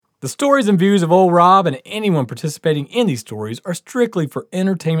The stories and views of Old Rob and anyone participating in these stories are strictly for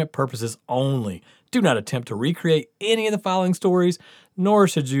entertainment purposes only. Do not attempt to recreate any of the following stories, nor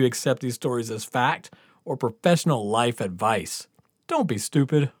should you accept these stories as fact or professional life advice. Don't be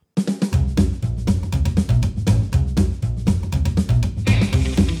stupid.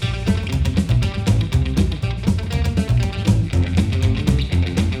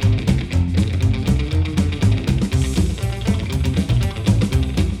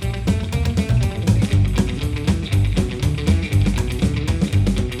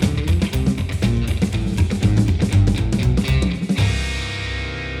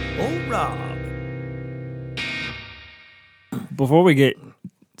 Before we get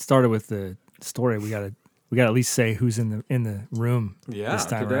started with the story, we gotta at least say who's in the room this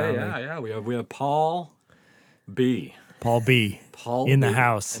time today, around. We have Paul B. Paul B. Paul in B. the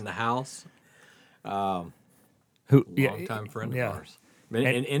house. In the house. Who Longtime friend of ours.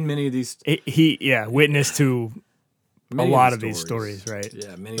 In many of these, witness to a many lot of these stories, right?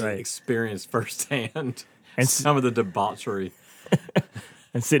 Yeah, many Right. experienced firsthand, And some of the debauchery.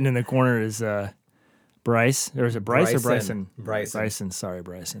 And sitting in the corner is Bryce. Or is it Bryce or Bryson? Bryson. Sorry,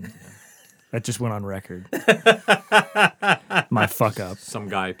 Bryson. That just went on record. My fuck up. Some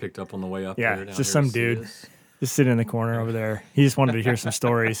guy picked up on the way up Yeah, there. down just here some to see dude. us. Just sitting in the corner over there. He just wanted to hear some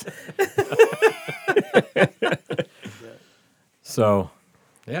stories. So,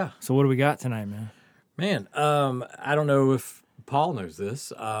 yeah. So what do we got tonight, man? Man, I don't know if Paul knows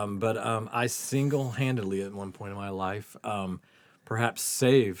this, but I single-handedly at one point in my life perhaps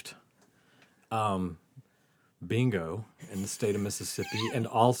saved bingo in the state of Mississippi, and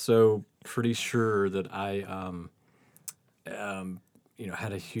also pretty sure that I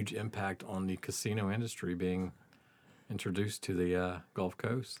had a huge impact on the casino industry being introduced to the Gulf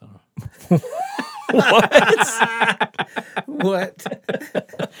Coast. What?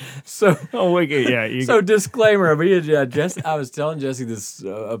 So, yeah. Disclaimer. I was telling Jesse this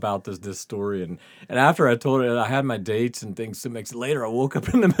about this story, and after I told her, I had my dates and things. Later, I woke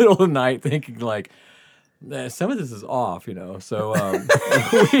up in the middle of the night thinking like, some of this is off, So, not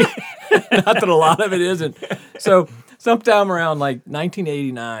that a lot of it isn't. So, sometime around like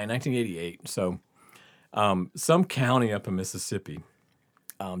 1989, 1988. So, some county up in Mississippi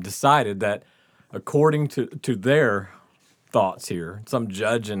decided that, according to their thoughts here, some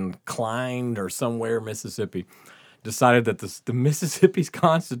judge in Klein or somewhere, Mississippi, decided that the Mississippi's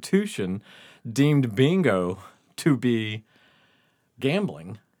Constitution deemed bingo to be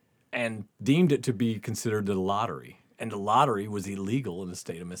gambling and deemed it to be considered a lottery. And the lottery was illegal in the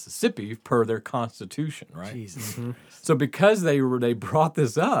state of Mississippi per their Constitution, right? Jesus. Mm-hmm. So because they brought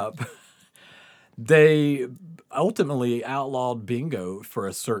this up, they ultimately outlawed bingo for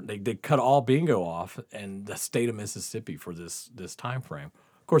a certain. They cut all bingo off in the state of Mississippi for this time frame.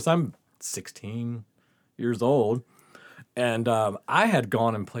 Of course, I'm 16 years old, and I had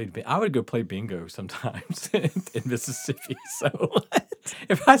gone and played. I would go play bingo sometimes in Mississippi. So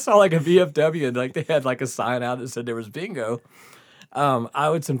if I saw like a VFW and like they had like a sign out that said there was bingo, I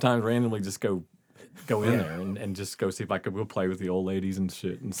would sometimes randomly just go in there and just go see if I could go play with the old ladies and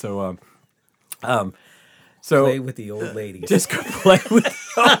shit. And so. So play with the old ladies. Just go play with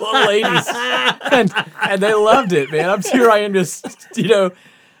the old ladies, and they loved it, man. I'm sure I am just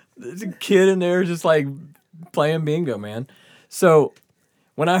there's a kid in there just like playing bingo, man. So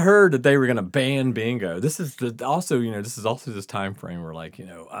when I heard that they were going to ban bingo, this is also this time frame where like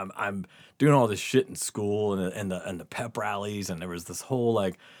I'm doing all this shit in school and the pep rallies, and there was this whole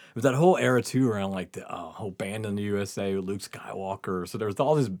like. It was that whole era, too, around, like, the whole ban in the USA with Luke Skywalker. So there was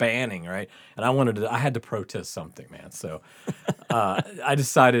all this banning, right? And I had to protest something, man. So I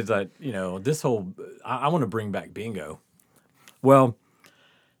decided that, I want to bring back bingo. Well,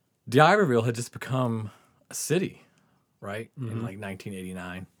 D'Iberville had just become a city, right, in, like,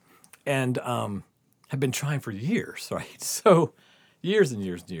 1989. And had been trying for years, right? So years and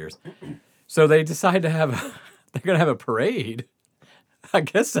years and years. So they decided they're going to have a parade. I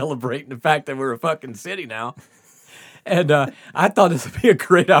guess celebrating the fact that we're a fucking city now. And I thought this would be a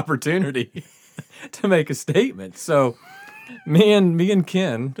great opportunity to make a statement. So me and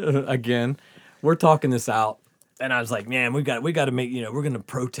Ken, again, we're talking this out. And I was like, man, we got to make, we're going to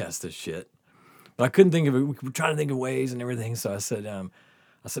protest this shit. But I couldn't think of it. We were trying to think of ways and everything. So I said,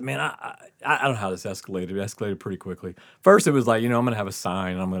 man, I don't know how this escalated. It escalated pretty quickly. First, it was like, I'm going to have a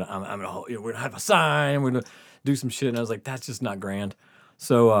sign. We're going to have a sign. We're going to do some shit. And I was like, that's just not grand.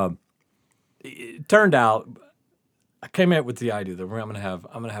 So it turned out I came up with the idea that I'm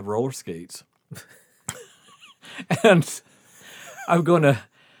gonna have roller skates, and I'm going to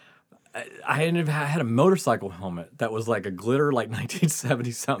I had a motorcycle helmet that was like a glitter, like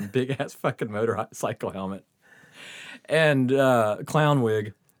 1970 something big ass fucking motorcycle helmet, and clown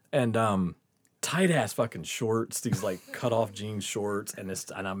wig, and tight ass fucking shorts. These like cut off jean shorts, and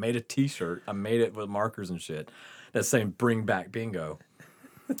I made a T-shirt. I made it with markers and shit that's saying "Bring Back Bingo,"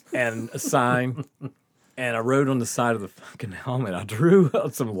 and a sign. And I wrote on the side of the fucking helmet, I drew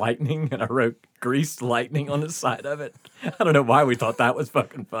some lightning and I wrote greased lightning on the side of it. I don't know why we thought that was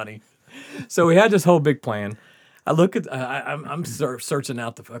fucking funny. So we had this whole big plan. I look at, I'm searching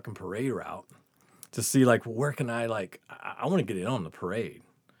out the fucking parade route to see like, where can I I want to get in on the parade.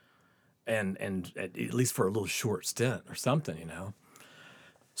 And at least for a little short stint or something, you know.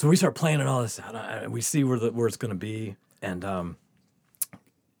 So we start planning all this out. And we see where it's going to be. And,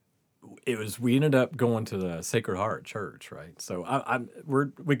 we ended up going to the Sacred Heart Church, right? So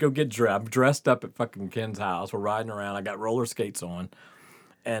we go get dressed. I'm dressed up at fucking Ken's house. We're riding around. I got roller skates on,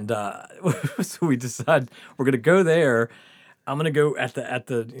 and so we decide we're gonna go there. I'm gonna go at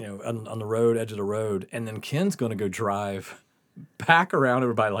the on the road, edge of the road, and then Ken's gonna go drive back around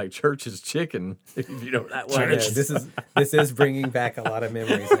over by like Church's Chicken, if you know that I know, was. this is bringing back a lot of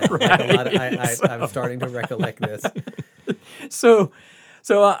memories now. Like a lot of, I'm starting to recollect this. So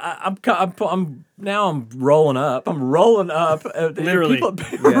I'm rolling up. I'm rolling up. Literally.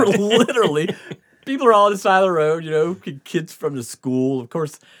 People are all on the side of the road, you know, kids from the school. Of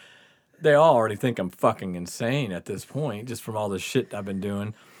course, they all already think I'm fucking insane at this point, just from all the shit I've been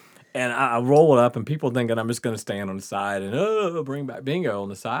doing. And I roll it up, and people thinking I'm just going to stand on the side and bring back bingo on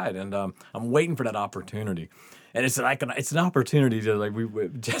the side. And I'm waiting for that opportunity. And it's like it's an opportunity to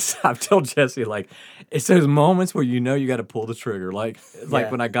I've told Jesse, like, it's those moments where you know you got to pull the trigger. Like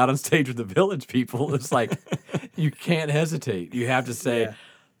when I got on stage with the Village People, it's like you can't hesitate. You have to say,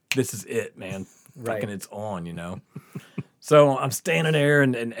 "This is it, man." Right. Fucking it's on, you know. So I'm standing there,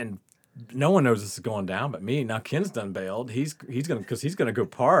 and no one knows this is going down but me. Now Ken's done bailed. He's gonna go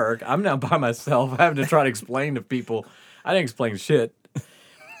park. I'm now by myself, having to try to explain to people. I didn't explain shit.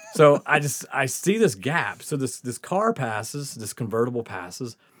 So I see this gap. So this car passes, this convertible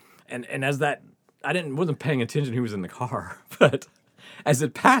passes, and as that wasn't paying attention who was in the car, but as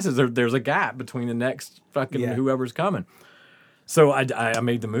it passes, there's a gap between the next fucking whoever's coming. So I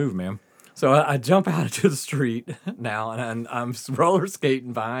made the move, man. So I jump out into the street now, and I'm roller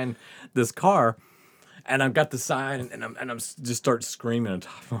skating behind this car, and I've got the sign, and I'm just start screaming at the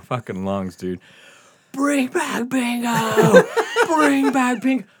top of my fucking lungs, dude. Bring back bingo! Bring back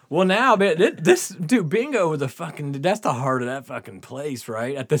bingo! Well, now, man, this dude, bingo was that's the heart of that fucking place,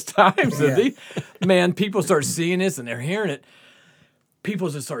 right? At this time. So, people start seeing this and they're hearing it. People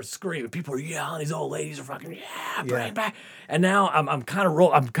just start screaming. People are yelling. These old ladies are fucking, bring it back. And now I'm kind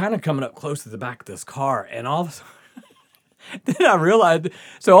of coming up close to the back of this car. And all of a sudden, then I realized,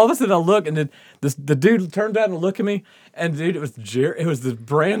 so all of a sudden I look, and then the dude turned out and looked at me. And dude, it was the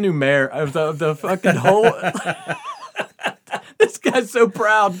brand new mayor of the fucking whole. This guy's so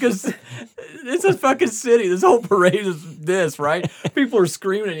proud because it's a fucking city. This whole parade is this, right? People are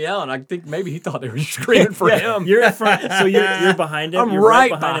screaming and yelling. I think maybe he thought they were screaming for him. You're in front, so you're behind him. I'm you're right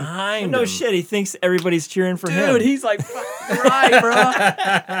behind behind him. No him. shit, he thinks everybody's cheering for him. Dude, he's like, fucking right, bro.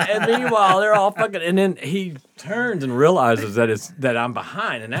 And meanwhile, they're all fucking. And then he turns and realizes that I'm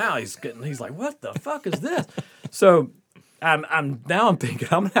behind, and now he's like, what the fuck is this? So I'm thinking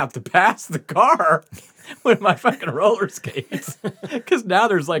I'm gonna have to pass the car with my fucking roller skates, because now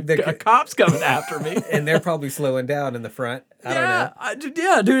there's like cops coming after me, And they're probably slowing down in the front. I don't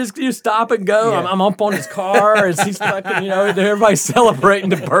know. Dude, you stop and go. Yeah. I'm up on his car as he's fucking, everybody's celebrating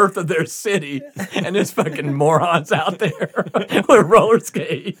the birth of their city, and this fucking morons out there with roller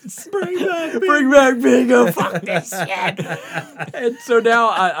skates. Bring back bingo. Fuck this shit. And so now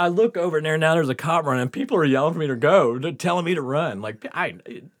I look over there. Now there's a cop running. And people are yelling for me to go. They're telling me to run. Like, I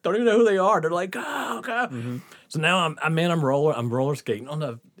don't even know who they are. They're like, go, go. Mm-hmm. So now I'm roller skating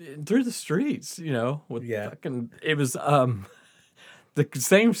through the streets, with fucking, it was the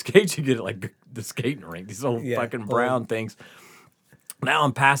same skates you get at like the skating rink, these old fucking brown things. Now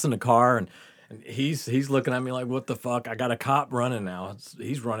I'm passing the car, and he's looking at me like, what the fuck? I got a cop running now.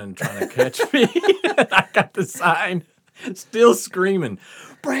 He's running trying to catch me. I got the sign, still screaming.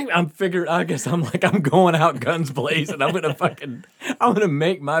 I guess I'm going out guns blazing. I'm gonna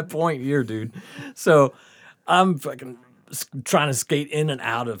make my point here, dude. So I'm fucking trying to skate in and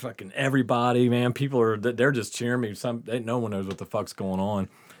out of fucking everybody, man. They're just cheering me. No one knows what the fuck's going on.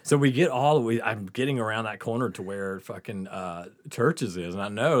 So we get all the way. I'm getting around that corner to where fucking Churches is, and I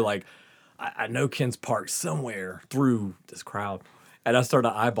know I know Ken's parked somewhere through this crowd, and I start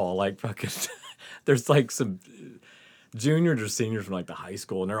to eyeball like fucking. There's like juniors or seniors from like the high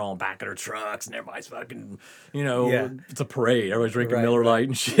school, and they're all in back of their trucks, and everybody's fucking, you know, Yeah. it's a parade. Everybody's drinking Right, Miller right. Lite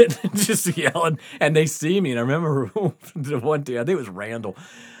and shit, and just yelling. And they see me, and I remember the one day, I think it was Randall.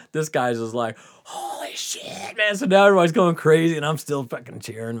 This guy's just like, holy shit, man. So now everybody's going crazy, and I'm still fucking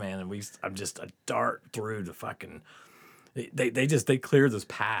cheering, man. And I'm just a dart through the fucking. They cleared this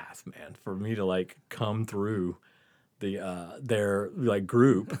path, man, for me to like come through their like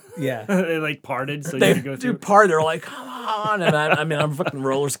group. Yeah. They like parted, so you They had to go do through. part. They're like, come on, and I mean, I'm fucking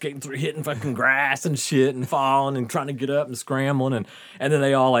roller skating through, hitting fucking grass and shit, and falling and trying to get up and scrambling, and then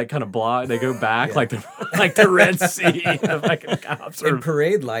they all like kind of block. They go back like the Red Sea. The fucking cops are. And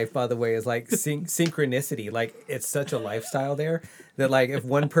parade life, by the way, is like synchronicity. Like, it's such a lifestyle there that, like, if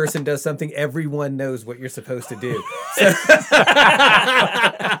one person does something, everyone knows what you're supposed to do.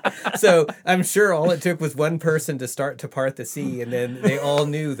 So I'm sure all it took was one person to start to part the sea, and then they all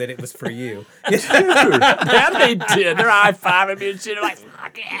knew that it was for you. Dude, that they did. They're high fiving me and shit. I'm like,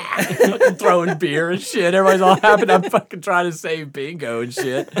 fuck yeah. Fucking throwing beer and shit. Everybody's all happy. I'm fucking trying to save bingo and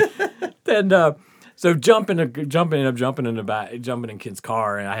shit. And so jumping in Kid's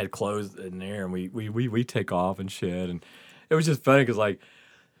car, and I had clothes in there, and we take off and shit. And it was just funny because like,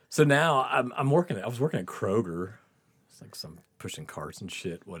 so now I was working at Kroger. It's like some pushing carts and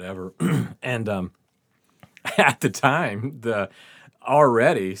shit, whatever. And at the time, so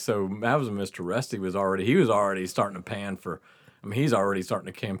that was Mr. Rusty was already starting to pan for. I mean, he's already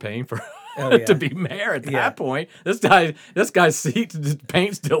starting to campaign for Oh, yeah. to be mayor at that point. This guy's seat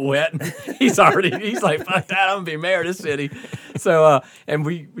paint's still wet. And he's like, fuck that, I'm gonna be mayor of this city. So and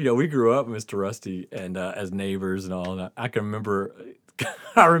we grew up, Mr. Rusty, and as neighbors and all. And I can remember,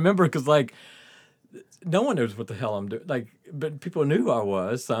 because like no one knows what the hell I'm doing. Like, but people knew who I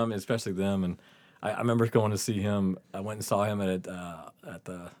was, some, especially them. And I remember going to see him. I went and saw him at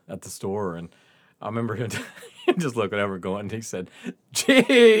the store, and I remember him just looking over, going. And he said, "Gee,"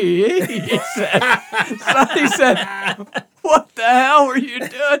 he said, "What the hell were you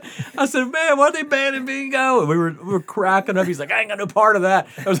doing?" I said, "Man, why are they banning bingo?" And we were cracking up. He's like, "I ain't got no part of that."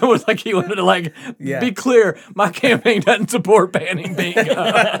 It was almost like he wanted to like be clear. My campaign doesn't support banning bingo. And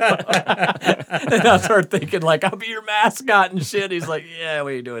I started thinking like, "I'll be your mascot and shit." He's like, "Yeah,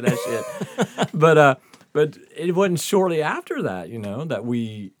 we ain't doing that shit." But it wasn't shortly after that, that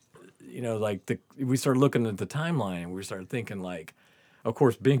we. We started looking at the timeline, and we started thinking like, of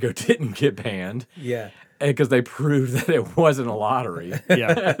course, bingo didn't get banned. Yeah. Because they proved that it wasn't a lottery.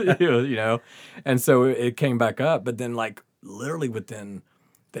 Yeah. And so it came back up. But then like literally within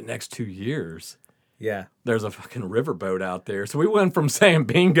the next 2 years, Yeah. there's a fucking riverboat out there. So we went from saying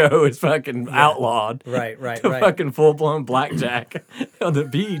bingo is fucking outlawed Right. to Right. fucking full-blown blackjack on the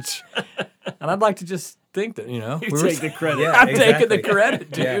beach. And I'd like to just think that, You take the credit. Yeah. I'm exactly. taking the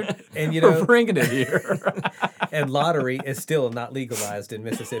credit, dude. Yeah. And For bringing it here. and lottery is still not legalized in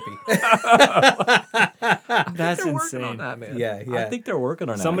Mississippi. That's They're working insane. on that, man. Yeah, yeah. I think they're working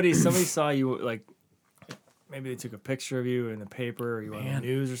on that. Somebody saw you, like, maybe they took a picture of you in the paper, or you were on the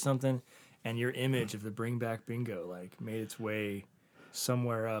news or something, and your image of the Bring Back Bingo like made its way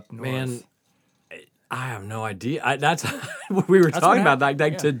somewhere up north. Man, I have no idea. That's we were talking about.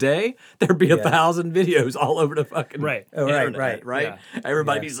 Like today, there'd be 1,000 videos all over the fucking Right. Oh, right, internet, right. Yeah.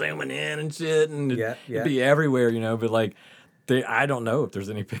 Everybody Yeah. be zooming in and shit, and Yeah, it'd be everywhere, But like, I don't know if there's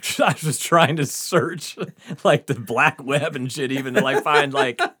any pictures. I was just trying to search like the black web and shit, even to like find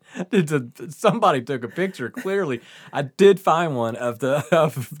like somebody took a picture. Clearly, I did find one of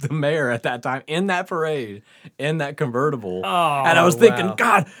the mayor at that time in that parade in that convertible, and I was thinking, wow.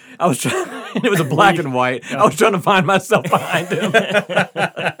 God, I was trying. It was a black and white. I was trying to find myself behind him.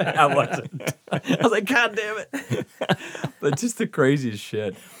 I wasn't. I was like, God damn it! But just the craziest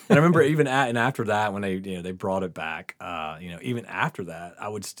shit. And I remember even after that, when they brought it back, even after that, I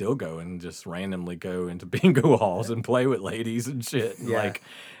would still go and just randomly go into bingo halls and play with ladies and shit. And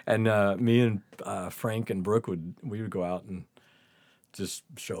Yeah. me and Frank and Brooke would go out and just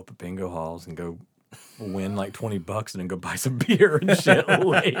show up at bingo halls and go win like $20 and then go buy some beer and shit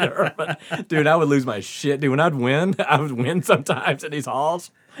later. But dude, I would lose my shit. Dude, when I would win sometimes in these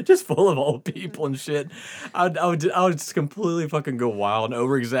halls, just full of old people and shit. I would just completely fucking go wild and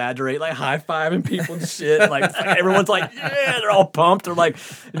over exaggerate, like high fiving people and shit. Like everyone's like, yeah, they're all pumped. They're like,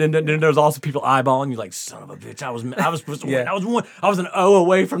 and then there's also people eyeballing you, like, son of a bitch. I was supposed to win. Yeah. I was an O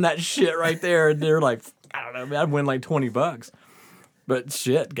away from that shit right there. And they're like, I don't know, man, I'd win like $20. But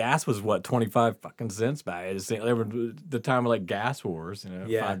shit, gas was what, 25 fucking cents back. The time of like gas wars,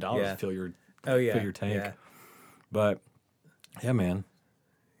 Yeah, $5 yeah. to fill your Oh yeah. fill your tank. Yeah. But yeah, man,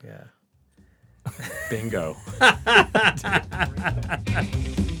 Yeah. bingo.